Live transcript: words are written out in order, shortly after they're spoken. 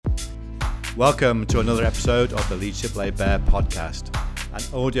Welcome to another episode of the Leadership Laid Bare podcast,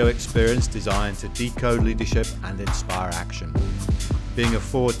 an audio experience designed to decode leadership and inspire action. Being a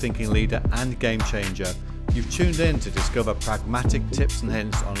forward-thinking leader and game changer, you've tuned in to discover pragmatic tips and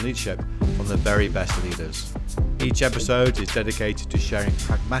hints on leadership from the very best leaders. Each episode is dedicated to sharing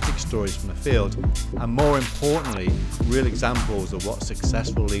pragmatic stories from the field and, more importantly, real examples of what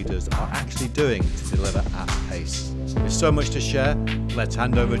successful leaders are actually doing to deliver at pace. With so much to share, let's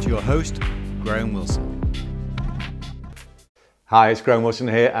hand over to your host, Graham Wilson. Hi, it's Graham Wilson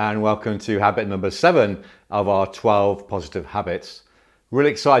here and welcome to habit number 7 of our 12 positive habits.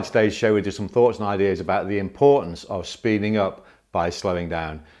 Really excited today to share with you some thoughts and ideas about the importance of speeding up by slowing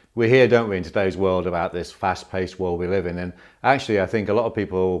down. We hear, don't we, in today's world about this fast-paced world we live in, and actually I think a lot of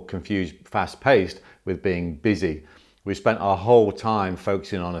people confuse fast-paced with being busy. We spent our whole time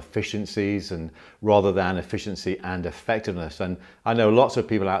focusing on efficiencies and rather than efficiency and effectiveness. And I know lots of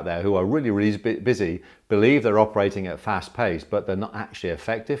people out there who are really busy, believe they're operating at fast pace, but they're not actually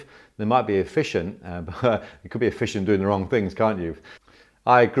effective. They might be efficient, but you could be efficient doing the wrong things, can't you?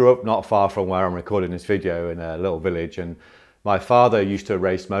 I grew up not far from where I'm recording this video in a little village, and my father used to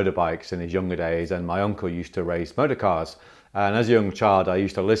race motorbikes in his younger days, and my uncle used to race motor cars. And as a young child, I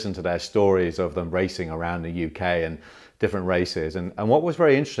used to listen to their stories of them racing around the UK and different races. And what was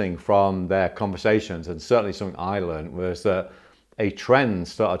very interesting from their conversations, and certainly something I learned, was that a trend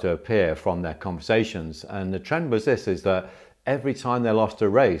started to appear from their conversations. And the trend was this, is that every time they lost a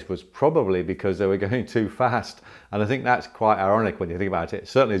race was probably because they were going too fast. And I think that's quite ironic when you think about it.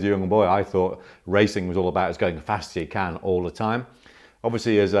 Certainly as a young boy, I thought racing was all about going as fast as you can all the time.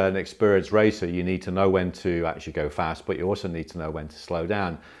 Obviously, as an experienced racer, you need to know when to actually go fast, but you also need to know when to slow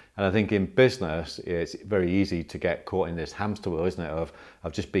down. And I think in business, it's very easy to get caught in this hamster wheel, isn't it, of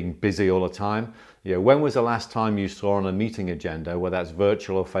just being busy all the time. You know, when was the last time you saw on a meeting agenda, whether that's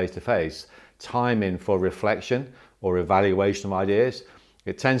virtual or face-to-face, time in for reflection or evaluation of ideas?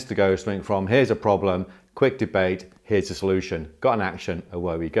 It tends to go something from, here's a problem, quick debate, here's a solution, got an action,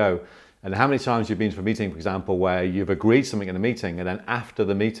 away we go. And how many times you've been to a meeting, for example, where you've agreed something in a meeting, and then after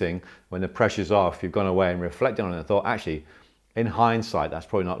the meeting, when the pressure's off, you've gone away and reflected on it and thought, actually, in hindsight, that's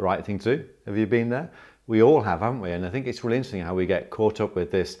probably not the right thing to do. Have you been there? We all have, haven't we? And I think it's really interesting how we get caught up with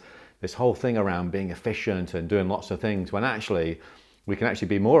this whole thing around being efficient and doing lots of things, when actually we can actually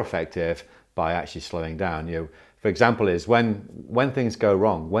be more effective by actually slowing down. You know, for example, is when things go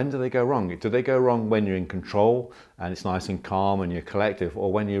wrong. When do they go wrong? Do they go wrong when you're in control and it's nice and calm and you're collective,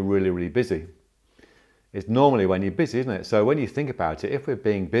 or when you're really busy? It's normally when you're busy, isn't it? So when you think about it, if we're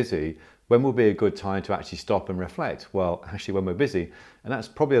being busy, when will be a good time to actually stop and reflect? Well, actually when we're busy. And that's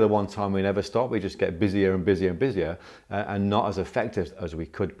probably the one time we never stop. We just get busier and busier and busier and not as effective as we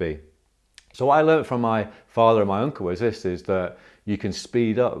could be. So what I learned from my father and my uncle was this, is that you can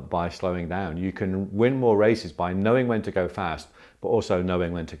speed up by slowing down. You can win more races by knowing when to go fast, but also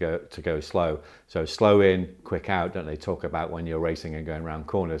knowing when to go slow. So slow in, quick out, don't they talk about when you're racing and going around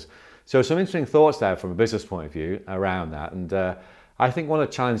corners? So some interesting thoughts there from a business point of view around that. And I think one of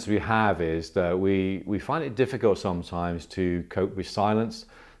the challenges we have is that we find it difficult sometimes to cope with silence.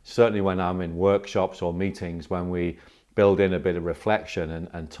 Certainly when I'm in workshops or meetings, when we build in a bit of reflection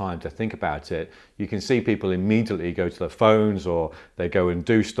and time to think about it, you can see people immediately go to their phones, or they go and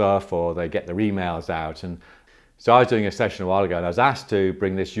do stuff, or they get their emails out. And so I was doing a session a while ago, and I was asked to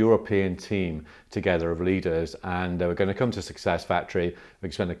bring this European team together of leaders, and they were going to come to Success Factory. We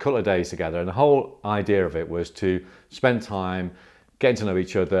could spend a couple of days together, and the whole idea of it was to spend time getting to know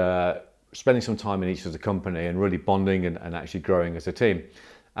each other, spending some time in each other's company, and really bonding and actually growing as a team.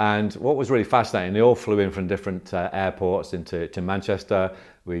 And what was really fascinating, they all flew in from different airports into Manchester.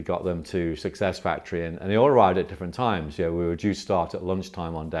 We got them to Success Factory, and they all arrived at different times. You know, we were due to start at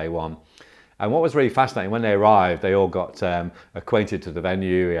lunchtime on day one. And what was really fascinating, when they arrived, they all got acquainted to the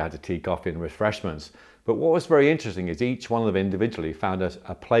venue. We had a tea, coffee and refreshments. But what was very interesting is each one of them individually found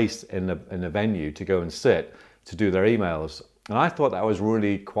a place in the venue to go and sit to do their emails. And I thought that was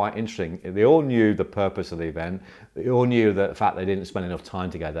really quite interesting. They all knew the purpose of the event. They all knew the fact they didn't spend enough time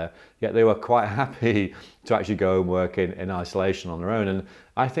together, yet they were quite happy to actually go and work in isolation on their own. And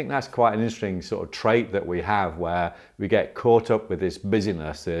I think that's quite an interesting sort of trait that we have, where we get caught up with this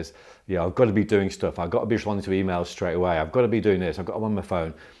busyness. Is, you know, I've got to be doing stuff. I've got to be responding to emails straight away. I've got to be doing this. I've got to be on my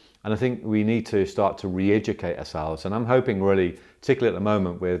phone. And I think we need to start to re-educate ourselves. And I'm hoping really, particularly at the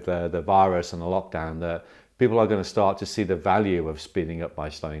moment with the virus and the lockdown, that people are going to start to see the value of speeding up by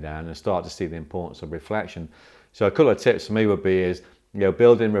slowing down and start to see the importance of reflection. So a couple of tips for me would be is, you know,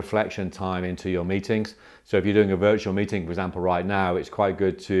 build in reflection time into your meetings. So if you're doing a virtual meeting, for example, right now, it's quite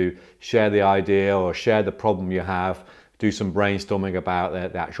good to share the idea or share the problem you have do some brainstorming about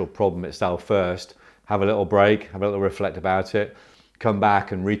the actual problem itself first, have a little break, have a little reflect about it, come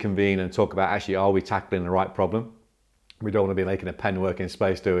back and reconvene and talk about actually, are we tackling the right problem? We don't want to be making a pen work in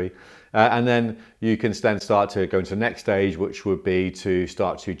space, do we? And then you can then start to go into the next stage, which would be to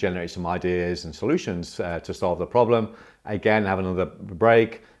start to generate some ideas and solutions to solve the problem. Again, have another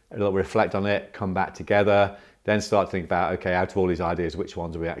break, a little reflect on it, come back together, then start to think about, okay, out of all these ideas, which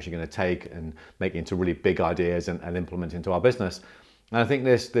ones are we actually going to take and make into really big ideas and implement into our business? And I think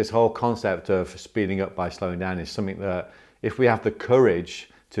this whole concept of speeding up by slowing down is something that if we have the courage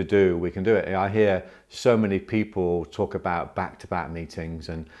to do, we can do it. I hear so many people talk about back-to-back meetings,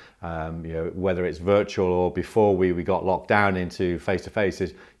 and whether it's virtual or before we got locked down into face-to-face,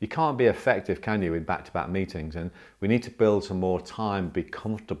 is you can't be effective, can you, in back-to-back meetings? And we need to build some more time, be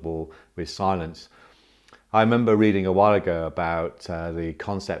comfortable with silence. I remember reading a while ago about the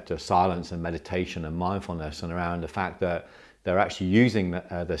concept of silence and meditation and mindfulness, and around the fact that they're actually using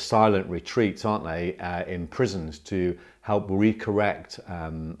the silent retreats, aren't they, in prisons to help recorrect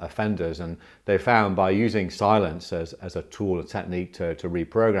offenders. And they found by using silence as a tool, a technique to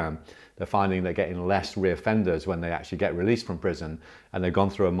reprogram, they're finding they're getting less reoffenders when they actually get released from prison, and they've gone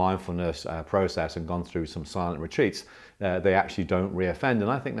through a mindfulness process and gone through some silent retreats. They actually don't reoffend,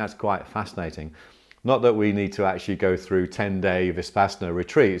 and I think that's quite fascinating. Not that we need to actually go through 10-day Vipassana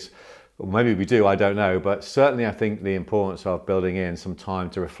retreats. Or maybe we do, I don't know, but certainly I think the importance of building in some time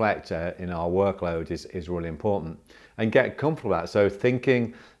to reflect in our workload is really important, and get comfortable with that. So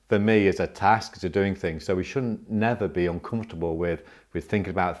thinking for me is a task to doing things, so we shouldn't never be uncomfortable with thinking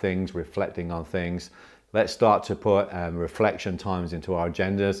about things, reflecting on things. Let's start to put reflection times into our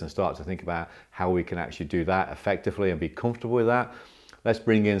agendas and start to think about how we can actually do that effectively and be comfortable with that. Let's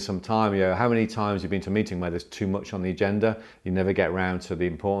bring in some time. How many times you've been to a meeting where there's too much on the agenda, you never get around to the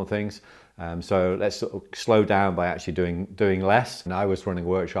important things. So let's sort of slow down by actually doing less. And I was running a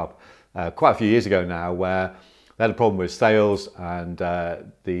workshop quite a few years ago now where they had a problem with sales, and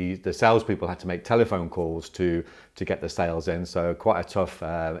the salespeople had to make telephone calls to get the sales in. So quite a tough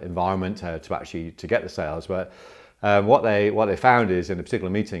environment to get the sales. But what they found is in a particular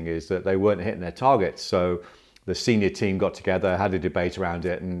meeting is that they weren't hitting their targets. So the senior team got together, had a debate around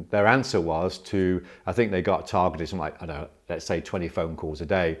it, and their answer was I think they got targeted something like, I don't know, let's say 20 phone calls a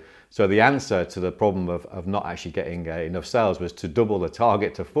day. So the answer to the problem of not actually getting enough sales was to double the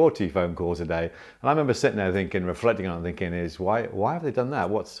target to 40 phone calls a day. And I remember sitting there thinking, reflecting on it, thinking, why have they done that?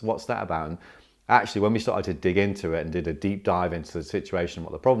 What's that about? And actually, when we started to dig into it and did a deep dive into the situation,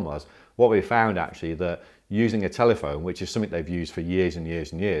 what the problem was, what we found actually that using a telephone, which is something they've used for years and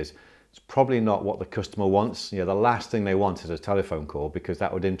years and years, it's probably not what the customer wants. The last thing they want is a telephone call, because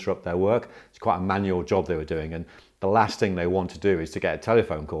that would interrupt their work. It's quite a manual job they were doing, and the last thing they want to do is to get a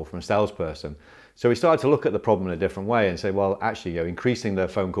telephone call from a salesperson. So we started to look at the problem in a different way and say, well, actually, increasing their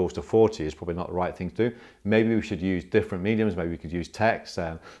phone calls to 40 is probably not the right thing to do. Maybe we should use different mediums. Maybe we could use text,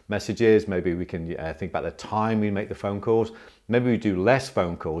 messages. Maybe we can think about the time we make the phone calls. Maybe we do less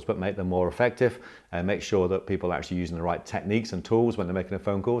phone calls, but make them more effective, and make sure that people are actually using the right techniques and tools when they're making their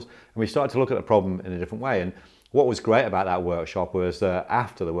phone calls. And we started to look at the problem in a different way. And what was great about that workshop was that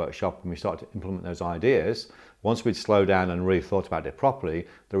after the workshop, when we started to implement those ideas, once we'd slowed down and really thought about it properly,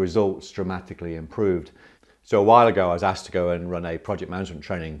 the results dramatically improved. So a while ago, I was asked to go and run a project management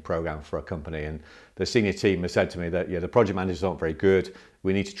training program for a company, and the senior team has said to me that the project managers aren't very good.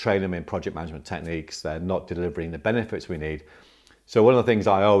 We need to train them in project management techniques. They're not delivering the benefits we need. So one of the things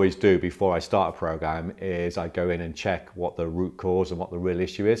I always do before I start a program is I go in and check what the root cause and what the real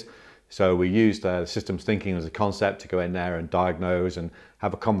issue is. So we used systems thinking as a concept to go in there and diagnose and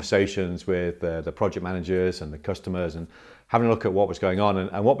have conversations with the project managers and the customers, and having a look at what was going on.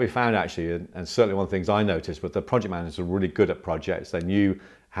 And what we found actually, and certainly one of the things I noticed, was the project managers were really good at projects. They knew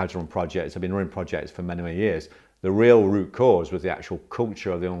how to run projects. They've been running projects for many, many years. The real root cause was the actual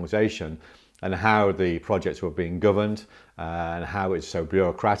culture of the organization, and how the projects were being governed, and how it's so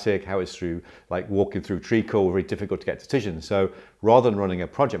bureaucratic, how it's through like walking through treacle, very difficult to get decisions. So rather than running a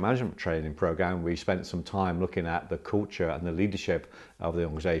project management training program, we spent some time looking at the culture and the leadership of the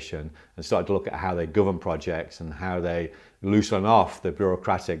organization, and started to look at how they govern projects and how they loosen off the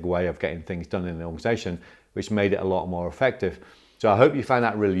bureaucratic way of getting things done in the organization, which made it a lot more effective. So I hope you found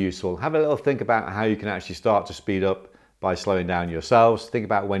that really useful. Have a little think about how you can actually start to speed up by slowing down yourselves. Think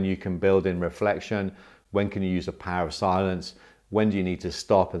about when you can build in reflection, when can you use the power of silence, when do you need to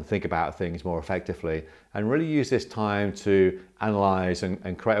stop and think about things more effectively, and really use this time to analyze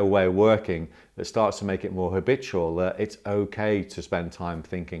and create a way of working that starts to make it more habitual, that it's okay to spend time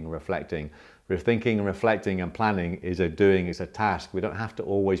thinking, reflecting. Thinking and reflecting and planning is a task. We don't have to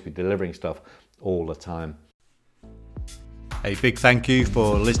always be delivering stuff all the time. A big thank you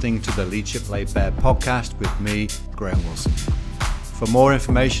for listening to the Leadership Laid Bare podcast with me, Graham Wilson. For more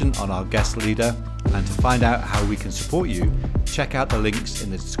information on our guest leader and to find out how we can support you, check out the links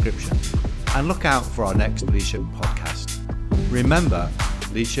in the description and look out for our next leadership podcast. Remember,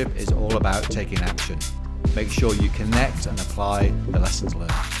 leadership is all about taking action. Make sure you connect and apply the lessons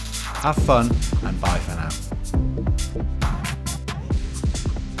learned. Have fun and bye for now.